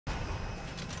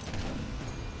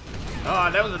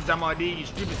Oh, that was a dumb idea, you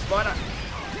stupid spider.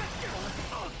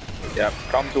 Yep,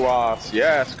 come to us.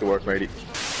 Yes, good work, matey.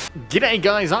 G'day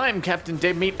guys, I'm Captain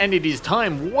Deadmeat, and it is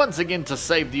time once again to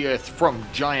save the Earth from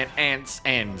giant ants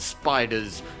and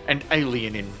spiders and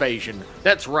alien invasion.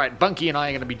 That's right, Bunky and I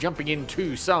are going to be jumping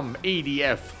into some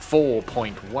EDF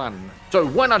 4.1. So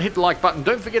why not hit the like button,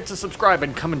 don't forget to subscribe,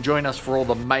 and come and join us for all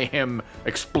the mayhem,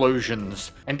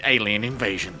 explosions, and alien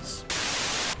invasions.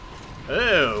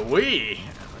 Oh,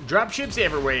 dropships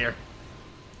everywhere.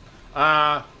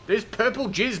 There's purple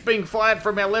jizz being fired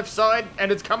from our left side,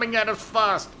 and it's coming at us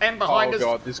fast, and behind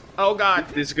us. Oh god,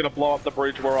 this is gonna blow up the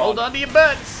bridge we're on. Hold on to your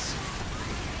butts.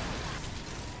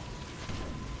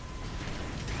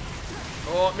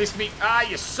 Oh, missed me. Ah,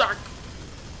 you suck.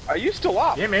 Are you still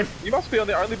up? Yeah, man. You must be on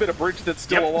the only bit of bridge that's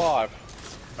still alive.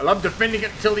 I love defending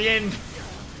it till the end.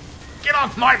 Get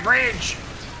off my bridge!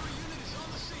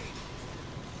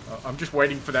 I'm just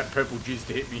waiting for that purple jizz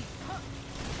to hit me.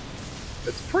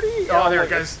 It's pretty. Oh, there it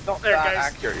goes. Not there it that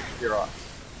goes. accurate. You're right.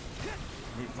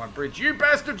 Hit my bridge. You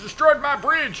bastards destroyed my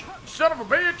bridge! Son of a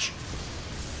bitch!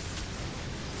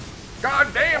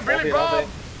 God damn, Billy Bob!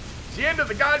 It's the end of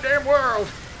the goddamn world!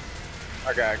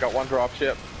 Okay, I got one drop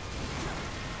ship.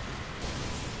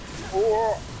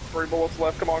 Oh, 3 bullets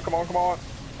left. Come on, come on, come on.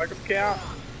 Make them count.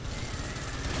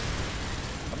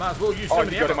 I might as well use some of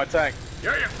the got in my tank.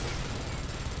 Yeah.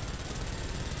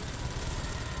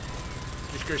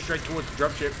 Just go straight towards the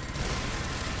dropship.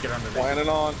 Get under there. Landing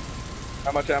on.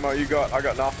 How much ammo you got? I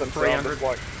got nothing. 300. So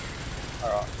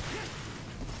alright.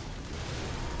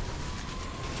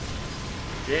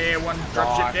 Yeah, one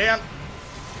dropship down.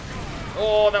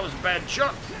 Oh, that was a bad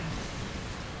shot.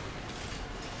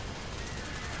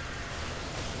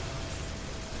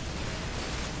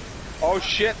 Oh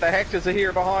shit, the Hectors are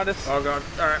here behind us. Oh god,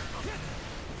 alright.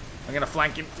 I'm gonna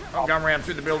flank him. I'm going around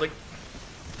through the building.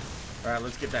 Alright,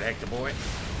 let's get that Hector boy.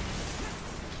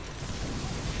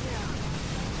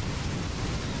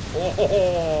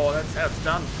 Oh, that's how it's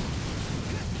done.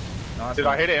 Nice. Did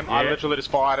I hit him? Yeah. I literally just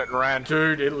fired it and ran.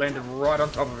 Dude, it landed right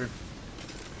on top of him.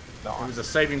 Nice. It was a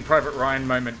Saving Private Ryan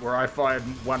moment where I fired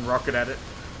one rocket at it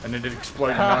and then it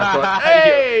exploded and I thought,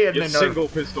 hey! And Your then single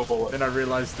pistol bullet. Then I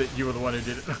realized that you were the one who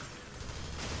did it.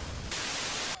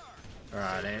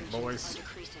 Alright, ant boys.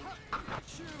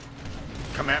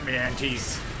 Come at me,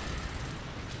 anties.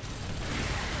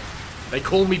 They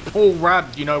call me Paul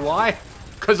Rudd, you know why?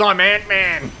 Cause I'm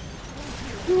Ant-Man!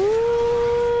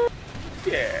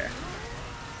 Yeah.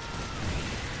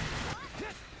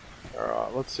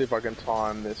 Alright, let's see if I can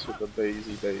time this with the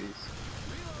beesy bees.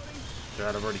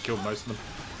 God, I've already killed most of them.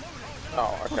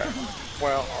 Oh, okay.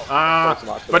 Well,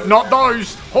 but not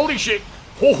those! Holy shit!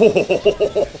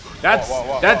 That's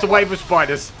a wave of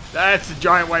spiders. That's a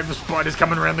giant wave of spiders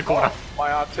coming around the corner.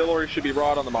 My artillery should be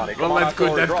right on the money. Well, that's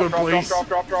good. That's good, please.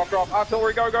 Drop.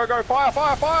 Artillery, go.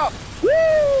 Fire.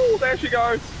 Woo! There she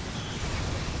goes.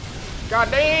 God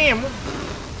damn!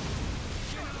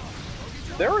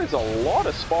 There is a lot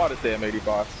of spiders there, meaty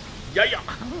bites. Yeah.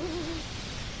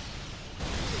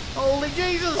 Holy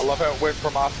Jesus! I love how it went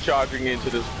from us charging into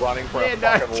just running for our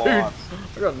fucking lives.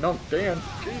 I got knocked down.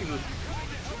 Jesus.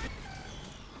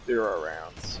 0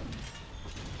 rounds.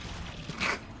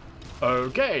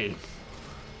 Okay.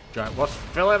 Giant wasp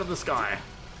fell out of the sky.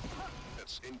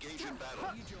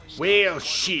 Well,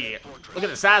 shit. Look at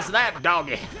the size of that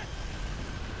doggy.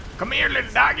 Come here,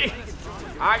 little doggy.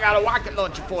 I got a rocket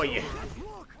launcher for you.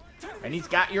 And he's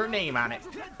got your name on it.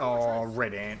 Oh,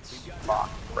 red ants. Fuck,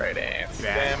 red ants.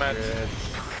 That's damn it. Good.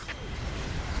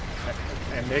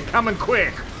 And they're coming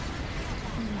quick.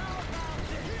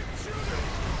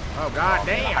 Oh, god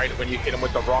damn. I hate it when you hit them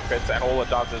with the rockets and all it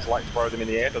does is like throw them in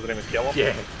the air, doesn't even kill them.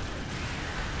 Yeah.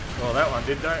 Well, that one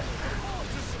did though.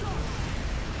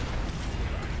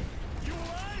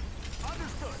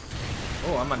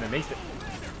 Oh, I'm underneath it.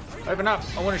 Open up.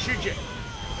 I want to shoot you.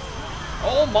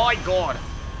 Oh my god.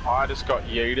 I just got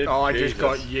yeeted. Oh, I just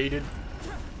got yeeted.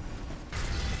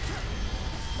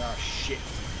 Oh shit.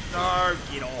 No,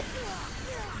 get off.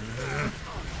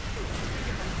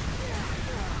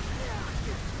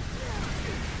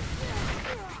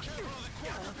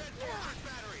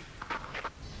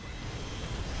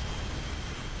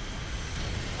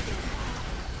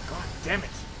 God damn it.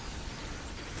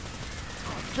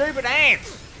 Stupid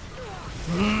ants.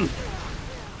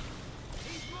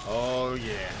 Oh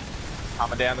yeah.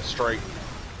 Coming down the street.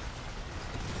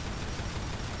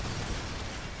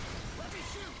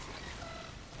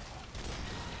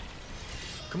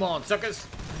 Come on, suckers.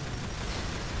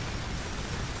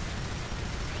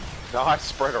 Nice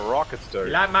spread of rockets, dude.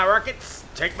 You like my rockets?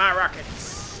 Take my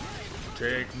rockets.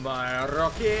 Take my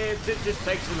rockets, it just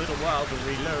takes a little while to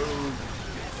reload.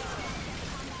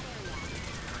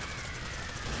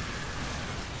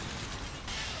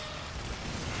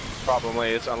 Problem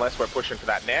is, unless we're pushing for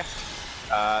that nest,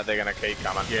 they're gonna keep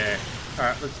coming. Yeah.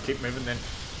 Alright, let's keep moving then.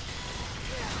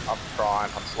 I'm trying,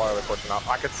 I'm slowly pushing up.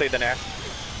 I can see the nest.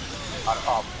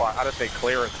 Oh fuck, I just need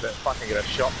clearance to fucking get a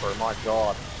shot through, my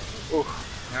god.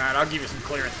 Oof. Alright, I'll give you some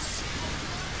clearance.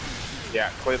 Yeah,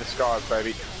 clear the skies,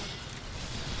 baby.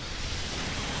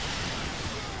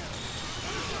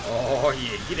 Oh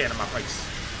yeah, get out of my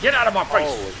face. Get out of my face.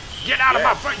 Holy Get out of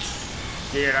my shit.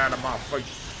 face. Get out of my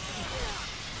face.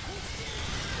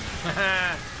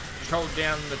 Just hold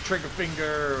down the trigger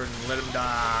finger and let him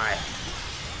die.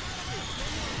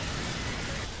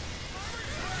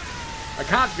 I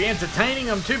can't be entertaining.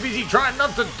 I'm too busy trying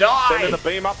not to die. Sending the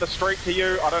beam up the street to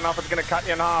you. I don't know if it's gonna cut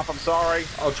you in half. I'm sorry.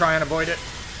 I'll try and avoid it.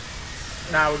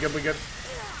 No, we're good, we're good.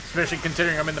 Especially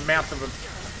considering I'm in the mouth of a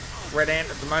red ant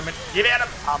at the moment. Get out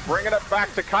of... I'm bringing it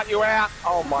back to cut you out.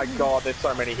 Oh my god, there's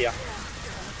so many here.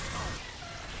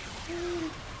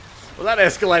 Well, that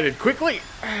escalated quickly.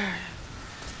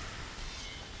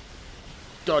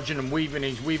 Dodging and weaving,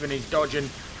 he's dodging.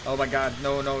 Oh my god,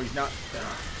 no, he's not.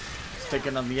 He's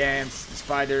taking on the ants, the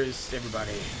spiders,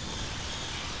 everybody.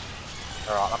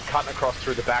 Alright, I'm cutting across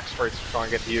through the back streets to try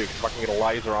and get to you, because if I can get a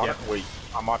laser on it,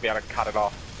 I might be able to cut it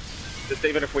off. Just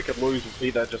even if we could lose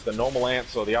either just the normal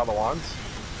ants or the other ones.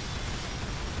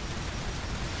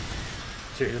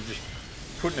 Seriously, I'm just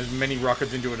putting as many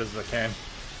rockets into it as I can.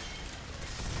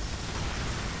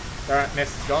 Alright,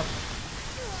 nest is gone.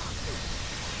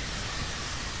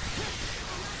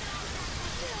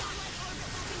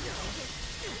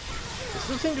 There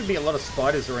still seem to be a lot of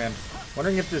spiders around.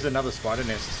 Wondering if there's another spider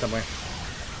nest somewhere.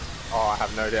 Oh, I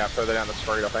have no doubt. Further down the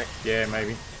street, I think. Yeah,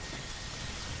 maybe.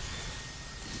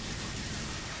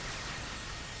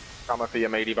 Coming for your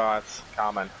meaty bites.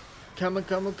 Coming. Coming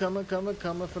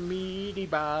for meaty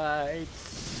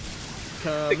bites.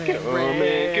 Come and Come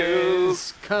and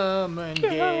rest. Come and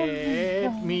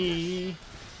get me.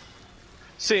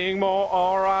 Sing more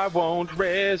or I won't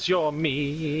raise your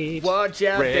meat. Watch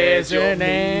out, Raise there's your an meat.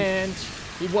 ant.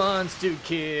 He wants to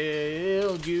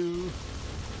kill you.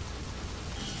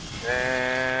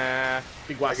 I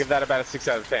Big wasp. give that about a 6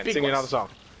 out of 10. Big Sing me wasp. another song.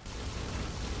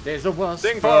 There's a wasp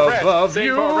Sing for red. above Sing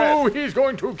you. for red. He's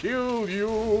going to kill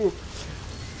you.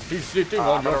 He's sitting I'm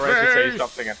on gonna your rest you, face. stop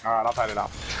singing. Alright, I've had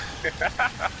enough.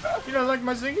 You don't like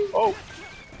my singing? Oh,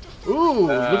 Ooh,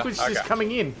 look what's okay. just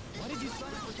coming in.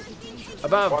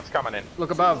 Above. what's coming in? Look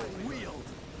above.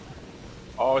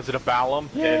 Oh, is it a Balam?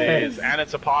 Yeah. It is, and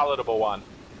it's a pilotable one.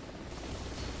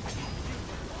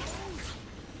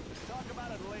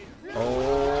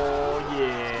 Oh,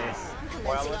 yes.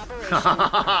 Well,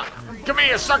 Come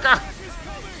here, sucker.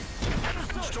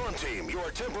 Storm team, you are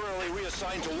temporarily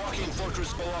reassigned to Walking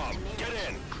Fortress Balam. Get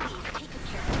in.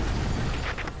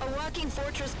 A Walking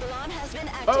Fortress Balam has been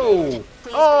activated. Oh.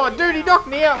 Oh, dude, he knocked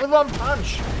me out with one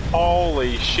punch.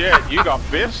 holy shit, you got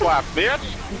bitch slapped, bitch.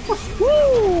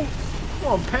 Woo.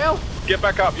 Come on, pal. Get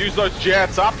back up, use those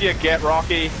jets. Up you get,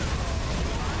 Rocky.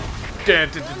 Oh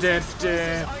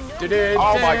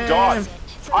Oh my god.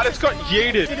 I just got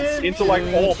yeeted into like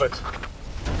orbit.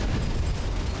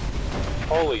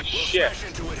 Holy shit. Smash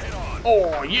into it head on.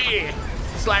 Oh, yeah.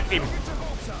 Slapped him.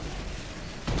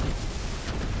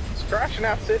 It's crashing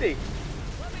our city.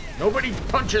 Nobody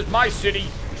punches my city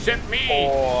except me.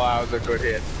 Oh, that was a good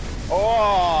hit.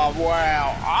 Oh,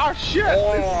 wow. Oh, shit.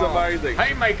 This is amazing.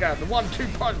 Haymaker, the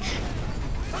 1-2 punch.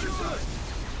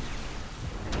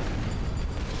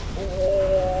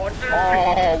 Oh, dude.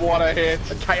 Oh, what a hit.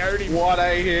 I KO'd him. What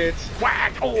a hit.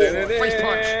 Whack. Oh, face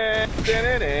punch.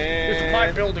 This is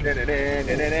my building. Quick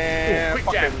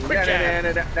jab, quick jab.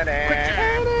 Quick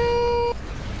jab.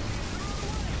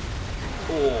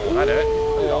 Oh, that hurt.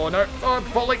 Oh, no. Oh, I'm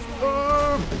falling.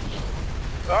 Oh.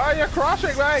 Oh, you're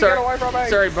crushing, man. Get away from me.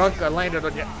 Sorry, Bunk. I landed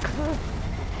on you.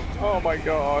 Oh, my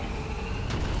God.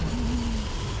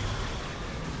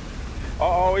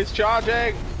 Uh-oh, he's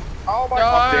charging. Oh, my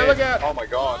God. Oh, look out. Oh, my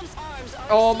God. Balam's arms are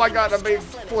Oh, my God. I'm exceeding being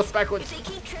stress forced limits. backwards. If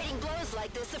they keep trading blows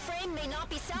like this, the frame may not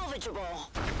be salvageable.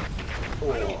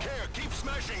 I don't care. Keep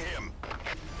smashing him.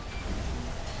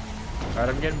 Alright,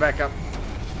 I'm getting back up.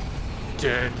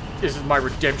 Dude, this is my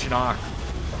redemption arc.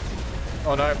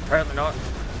 Oh no, apparently not.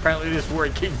 Apparently this is where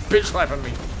he keeps bitch slapping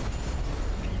me.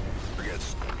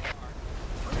 Targets.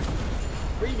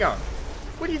 Where you going?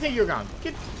 Where do you think you're going?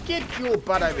 Get your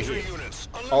butt over here. Units.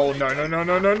 Oh no no no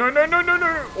no no no no no no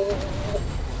no! Oh.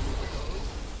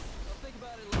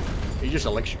 He just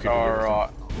electrocuted everything.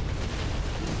 Alright.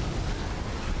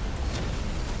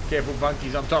 Careful,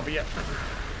 Bunky's on top of you.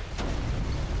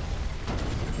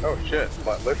 Oh shit,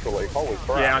 like literally, holy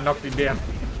crap. Yeah, I knocked him down.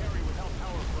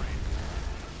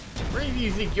 Where do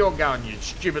you think you're going, you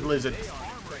stupid lizard?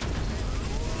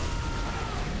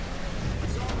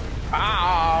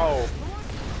 Ow!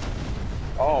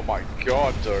 Oh my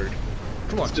god, dude.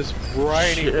 Come on. It's just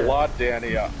raining Shit. blood down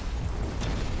here.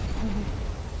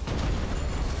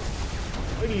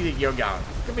 Where do you think you're going?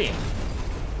 Come here.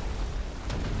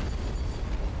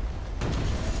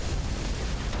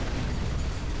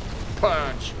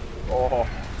 Punch. Oh.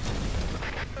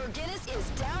 Guinness is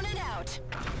down and out.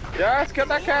 Yes, get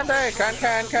that candy! Can.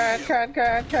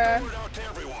 Word out to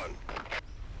everyone.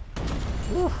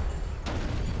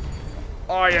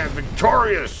 I am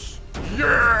victorious!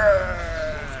 Yeah!